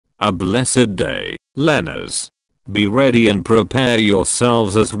a blessed day, learners. Be ready and prepare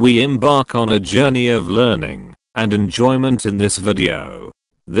yourselves as we embark on a journey of learning and enjoyment in this video.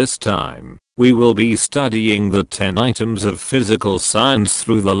 This time, we will be studying the 10 items of physical science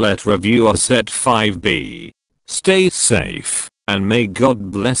through the Let Reviewer Set 5B. Stay safe, and may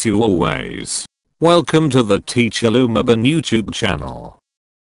God bless you always. Welcome to the Teacher Lumaban YouTube channel.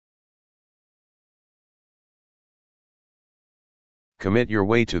 Commit your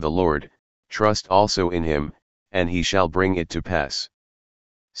way to the Lord, trust also in him, and he shall bring it to pass.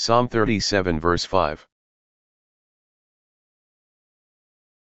 Psalm 37 verse 5.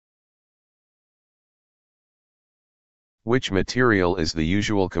 Which material is the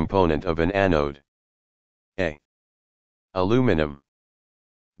usual component of an anode? A. Aluminum.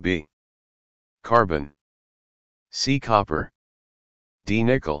 B. Carbon. C. Copper. D.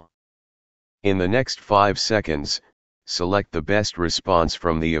 Nickel. In the next 5 seconds, select the best response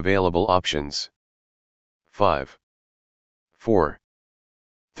from the available options. 5, 4,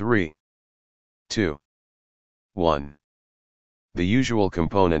 3, 2, 1. The usual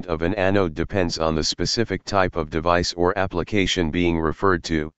component of an anode depends on the specific type of device or application being referred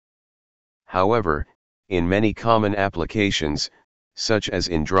to. However, in many common applications, such as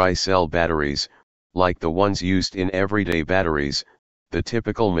in dry cell batteries, like the ones used in everyday batteries, the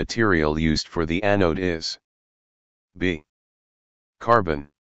typical material used for the anode is B. Carbon.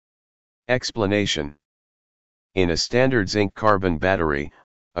 Explanation. In a standard zinc-carbon battery,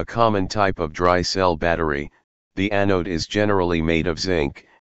 a common type of dry cell battery, the anode is generally made of zinc,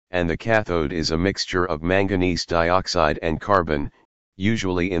 and the cathode is a mixture of manganese dioxide and carbon,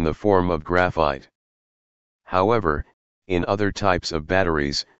 usually in the form of graphite. However, in other types of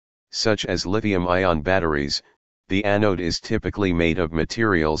batteries, such as lithium-ion batteries, the anode is typically made of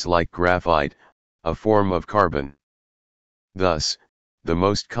materials like graphite, a form of carbon. Thus, the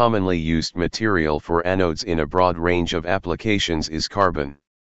most commonly used material for anodes in a broad range of applications is carbon.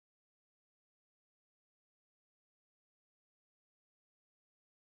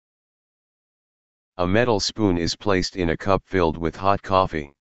 A metal spoon is placed in a cup filled with hot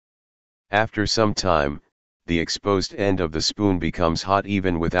coffee. After some time, the exposed end of the spoon becomes hot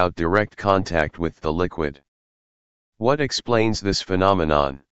even without direct contact with the liquid. What explains this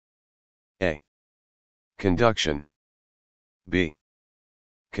phenomenon? A. Conduction. B.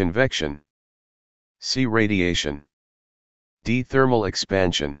 Convection. C. Radiation. D. Thermal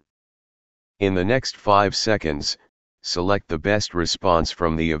expansion. In the next 5 seconds, select the best response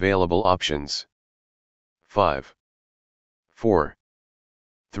from the available options. 5, 4,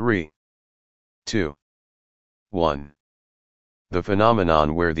 3, 2, 1. The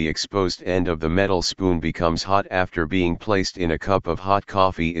phenomenon where the exposed end of the metal spoon becomes hot after being placed in a cup of hot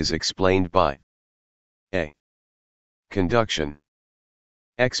coffee is explained by A. Conduction.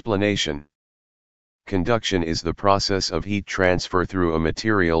 Explanation. Conduction is the process of heat transfer through a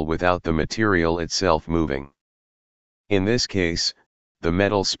material without the material itself moving. In this case, the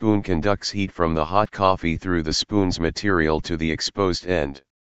metal spoon conducts heat from the hot coffee through the spoon's material to the exposed end.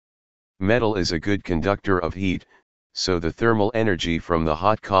 Metal is a good conductor of heat, so the thermal energy from the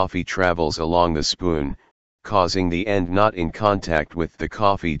hot coffee travels along the spoon, causing the end not in contact with the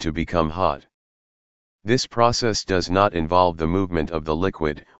coffee to become hot. This process does not involve the movement of the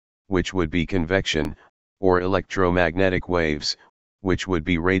liquid, which would be convection, or electromagnetic waves, which would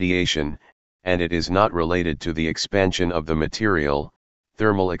be radiation, and it is not related to the expansion of the material,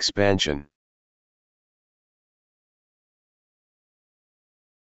 thermal expansion.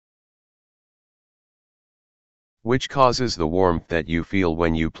 Which causes the warmth that you feel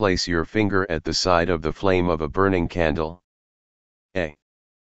when you place your finger at the side of the flame of a burning candle? A.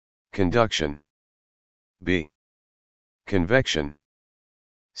 Conduction. B. Convection.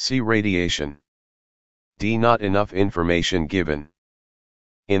 C. Radiation. D. Not enough information given.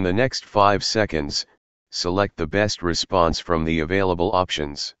 In the next 5 seconds, select the best response from the available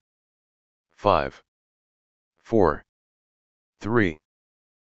options. 5, 4, 3,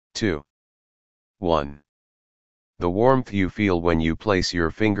 2, 1. The warmth you feel when you place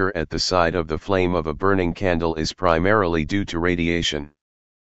your finger at the side of the flame of a burning candle is primarily due to radiation.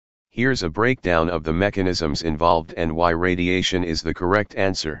 Here's a breakdown of the mechanisms involved and why radiation is the correct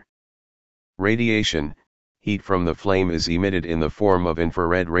answer. Radiation, heat from the flame is emitted in the form of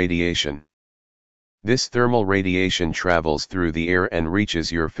infrared radiation. This thermal radiation travels through the air and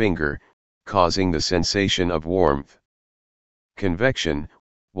reaches your finger, causing the sensation of warmth. Convection,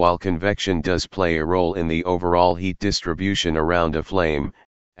 while convection does play a role in the overall heat distribution around a flame,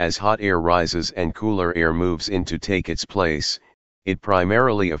 as hot air rises and cooler air moves in to take its place, it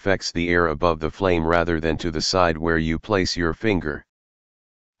primarily affects the air above the flame rather than to the side where you place your finger.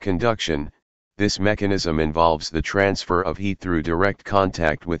 Conduction. This mechanism involves the transfer of heat through direct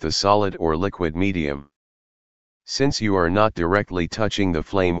contact with a solid or liquid medium. Since you are not directly touching the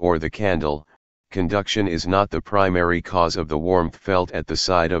flame or the candle, conduction is not the primary cause of the warmth felt at the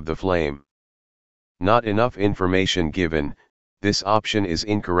side of the flame. Not enough information given. This option is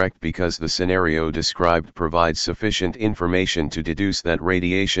incorrect because the scenario described provides sufficient information to deduce that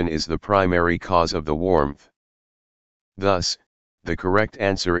radiation is the primary cause of the warmth. Thus, the correct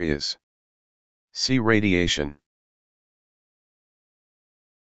answer is C. Radiation.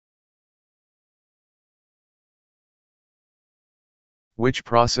 Which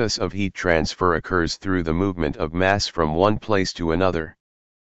process of heat transfer occurs through the movement of mass from one place to another?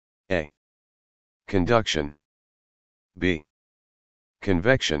 A. Conduction. B.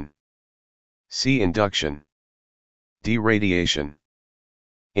 Convection. C. Induction. D. Radiation.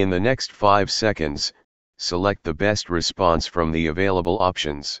 In the next 5 seconds, select the best response from the available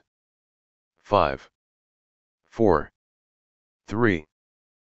options. 5, 4, 3,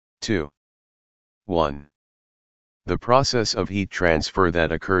 2, 1. The process of heat transfer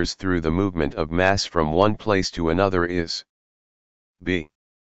that occurs through the movement of mass from one place to another is B.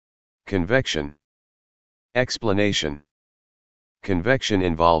 Convection. Explanation. Convection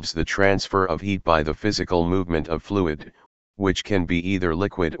involves the transfer of heat by the physical movement of fluid, which can be either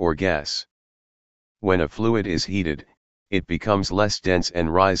liquid or gas. When a fluid is heated, it becomes less dense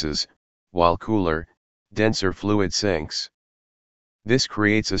and rises, while cooler, denser fluid sinks. This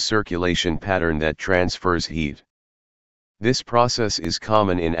creates a circulation pattern that transfers heat. This process is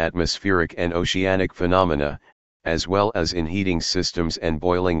common in atmospheric and oceanic phenomena, as well as in heating systems and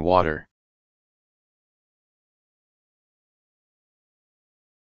boiling water.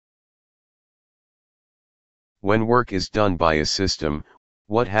 When work is done by a system,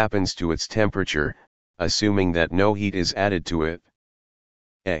 what happens to its temperature, assuming that no heat is added to it?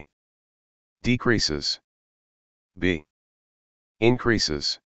 A. Decreases. B.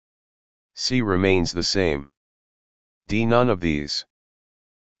 Increases. C. Remains the same. D. None of these.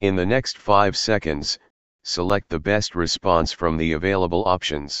 In the next 5 seconds, select the best response from the available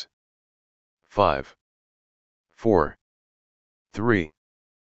options. 5, 4, 3,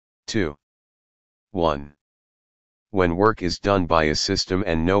 2, 1. When work is done by a system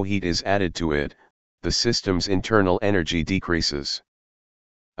and no heat is added to it, the system's internal energy decreases.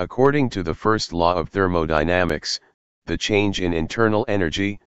 According to the first law of thermodynamics, the change in internal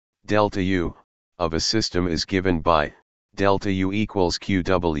energy, delta U, of a system is given by delta U equals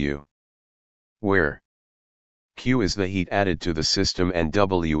QW, where Q is the heat added to the system and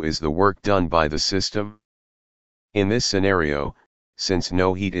W is the work done by the system. In this scenario, since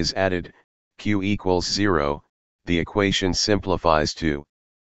no heat is added, Q equals 0, the equation simplifies to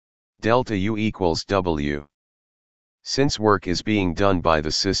delta U equals W. Since work is being done by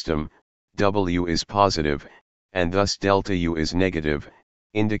the system, W is positive, and thus delta U is negative,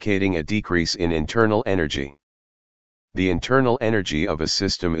 indicating a decrease in internal energy. The internal energy of a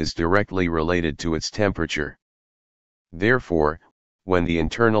system is directly related to its temperature. Therefore, when the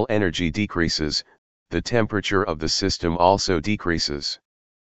internal energy decreases, the temperature of the system also decreases.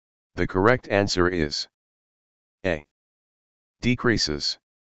 The correct answer is A. Decreases.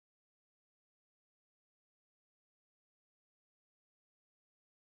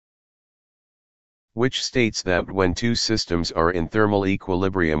 Which states that when two systems are in thermal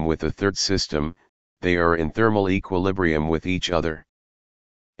equilibrium with a third system, they are in thermal equilibrium with each other?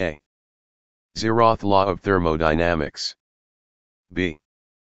 A. Zeroth law of thermodynamics. B.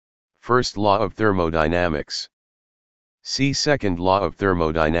 First law of thermodynamics. C. Second law of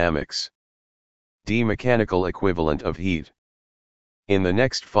thermodynamics. D. Mechanical equivalent of heat. In the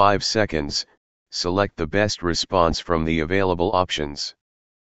next 5 seconds, select the best response from the available options.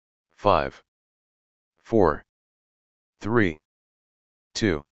 5, 4, 3,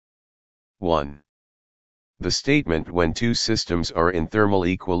 2, 1. The statement when two systems are in thermal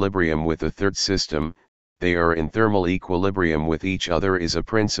equilibrium with a third system, they are in thermal equilibrium with each other is a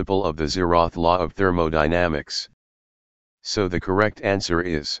principle of the Zeroth law of thermodynamics. So the correct answer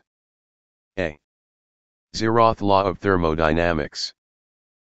is A. Zeroth law of thermodynamics.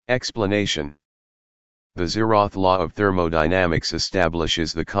 Explanation. The Zeroth law of thermodynamics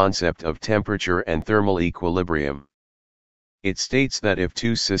establishes the concept of temperature and thermal equilibrium. It states that if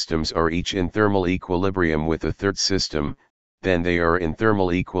two systems are each in thermal equilibrium with a third system, then they are in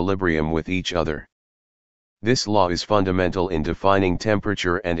thermal equilibrium with each other. This law is fundamental in defining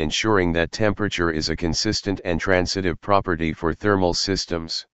temperature and ensuring that temperature is a consistent and transitive property for thermal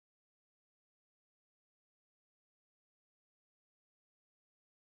systems.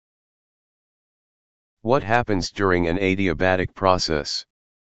 What happens during an adiabatic process?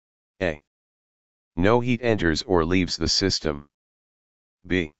 No heat enters or leaves the system.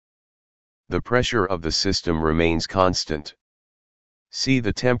 B. The pressure of the system remains constant. C.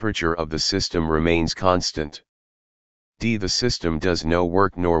 The temperature of the system remains constant. D. The system does no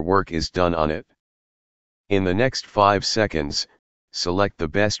work nor work is done on it. In the next 5 seconds, select the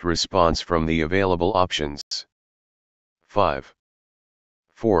best response from the available options. 5,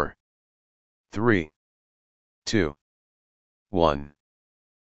 4, 3, 2, 1.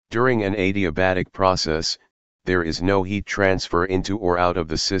 During an adiabatic process, there is no heat transfer into or out of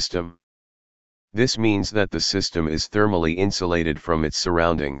the system. This means that the system is thermally insulated from its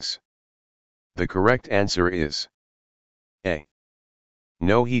surroundings. The correct answer is A.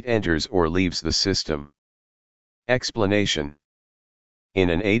 No heat enters or leaves the system. Explanation. In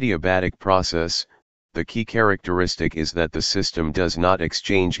an adiabatic process, the key characteristic is that the system does not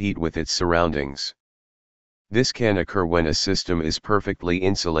exchange heat with its surroundings. This can occur when a system is perfectly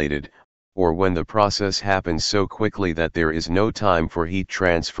insulated, or when the process happens so quickly that there is no time for heat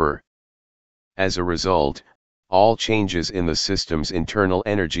transfer. As a result, all changes in the system's internal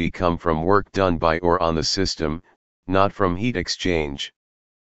energy come from work done by or on the system, not from heat exchange.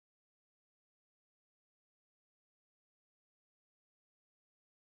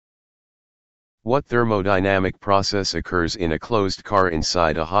 What thermodynamic process occurs in a closed car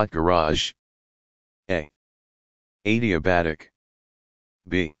inside a hot garage? A. Adiabatic.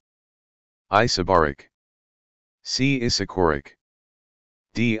 B. Isobaric. C. Isochoric.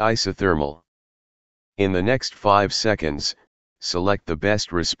 D. Isothermal. In the next 5 seconds, select the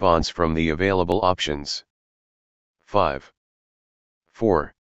best response from the available options. 5,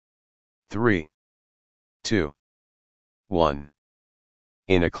 4, 3, 2, 1.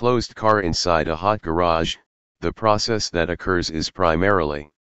 In a closed car inside a hot garage, the process that occurs is primarily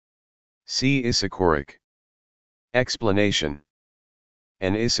C. Isochoric. Explanation.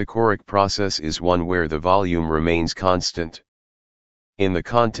 An isochoric process is one where the volume remains constant. In the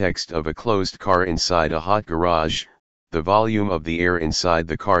context of a closed car inside a hot garage, the volume of the air inside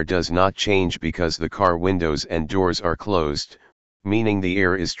the car does not change because the car windows and doors are closed, meaning the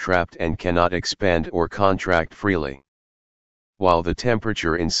air is trapped and cannot expand or contract freely. While the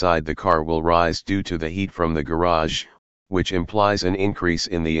temperature inside the car will rise due to the heat from the garage, which implies an increase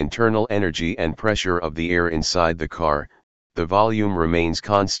in the internal energy and pressure of the air inside the car, the volume remains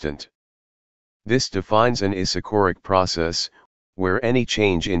constant. This defines an isochoric process, where any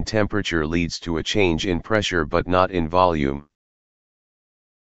change in temperature leads to a change in pressure but not in volume.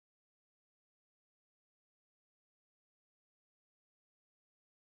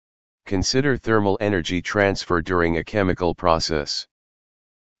 Consider thermal energy transfer during a chemical process.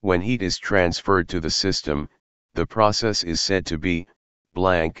 When heat is transferred to the system, the process is said to be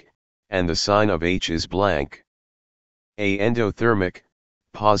blank, and the sign of H is blank. A. Endothermic,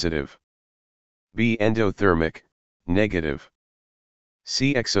 positive. B. Endothermic, negative.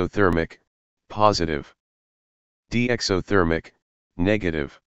 C. Exothermic, positive. D. Exothermic,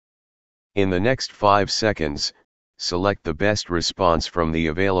 negative. In the next 5 seconds, select the best response from the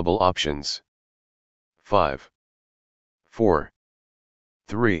available options. 5, 4,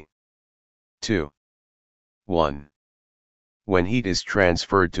 3, 2, 1. When heat is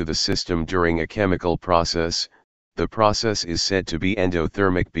transferred to the system during a chemical process, the process is said to be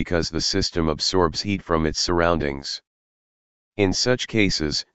endothermic because the system absorbs heat from its surroundings. In such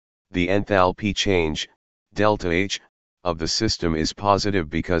cases, the enthalpy change, delta H, of the system is positive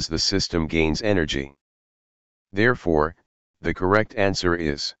because the system gains energy. Therefore, the correct answer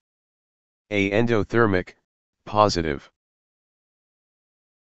is A. Endothermic, positive.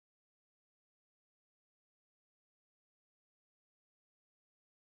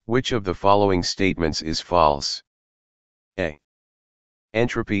 Which of the following statements is false? A.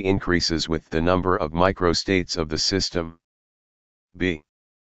 Entropy increases with the number of microstates of the system. B.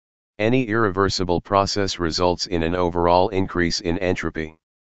 Any irreversible process results in an overall increase in entropy.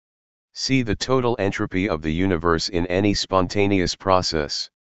 C. The total entropy of the universe in any spontaneous process.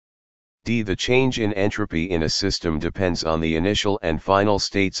 D. The change in entropy in a system depends on the initial and final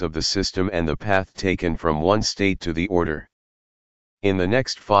states of the system and the path taken from one state to the order. In the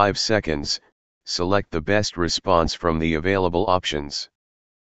next 5 seconds, select the best response from the available options.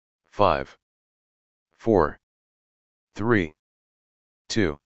 5, 4, 3,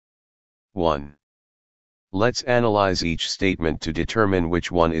 2, 1. Let's analyze each statement to determine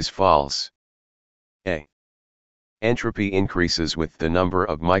which one is false. A. Entropy increases with the number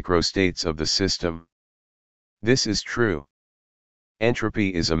of microstates of the system. This is true.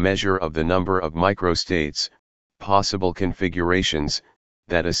 Entropy is a measure of the number of microstates, possible configurations,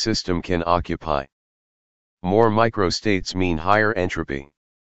 that a system can occupy. More microstates mean higher entropy.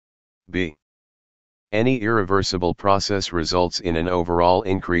 B. Any irreversible process results in an overall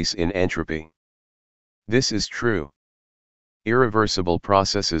increase in entropy. This is true. Irreversible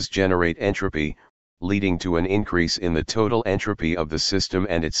processes generate entropy, leading to an increase in the total entropy of the system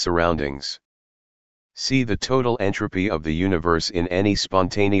and its surroundings. See the total entropy of the universe in any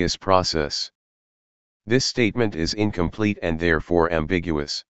spontaneous process. This statement is incomplete and therefore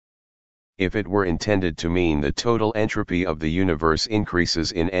ambiguous. If it were intended to mean the total entropy of the universe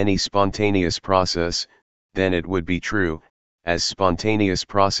increases in any spontaneous process, then it would be true, as spontaneous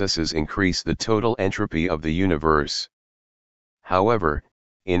processes increase the total entropy of the universe. However,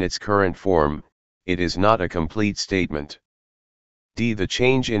 in its current form, it is not a complete statement. The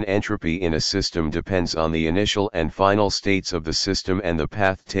change in entropy in a system depends on the initial and final states of the system and the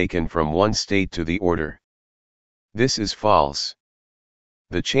path taken from one state to the order. This is false.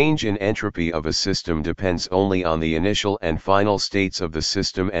 The change in entropy of a system depends only on the initial and final states of the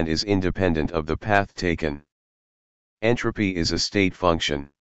system and is independent of the path taken. Entropy is a state function.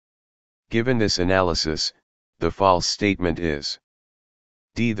 Given this analysis, the false statement is: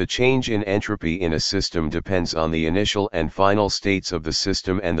 the change in entropy in a system depends on the initial and final states of the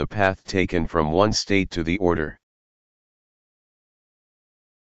system and the path taken from one state to the order.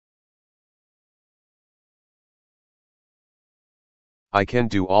 I can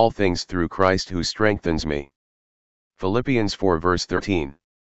do all things through Christ who strengthens me. Philippians 4 verse 13.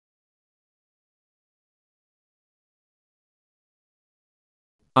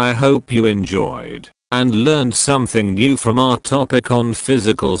 I hope you enjoyed and learned something new from our topic on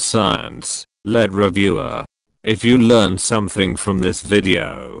physical science. Lead reviewer. If you learned something from this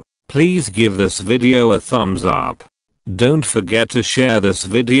video, please give this video a thumbs up. Don't forget to share this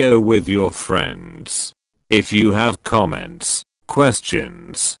video with your friends. If you have comments,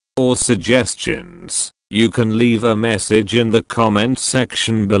 questions, or suggestions, you can leave a message in the comment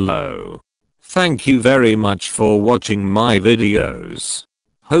section below. Thank you very much for watching my videos.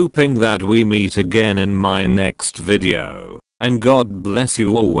 Hoping that we meet again in my next video, and God bless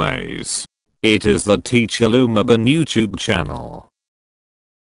you always. It is the Teacher Lumaban YouTube channel.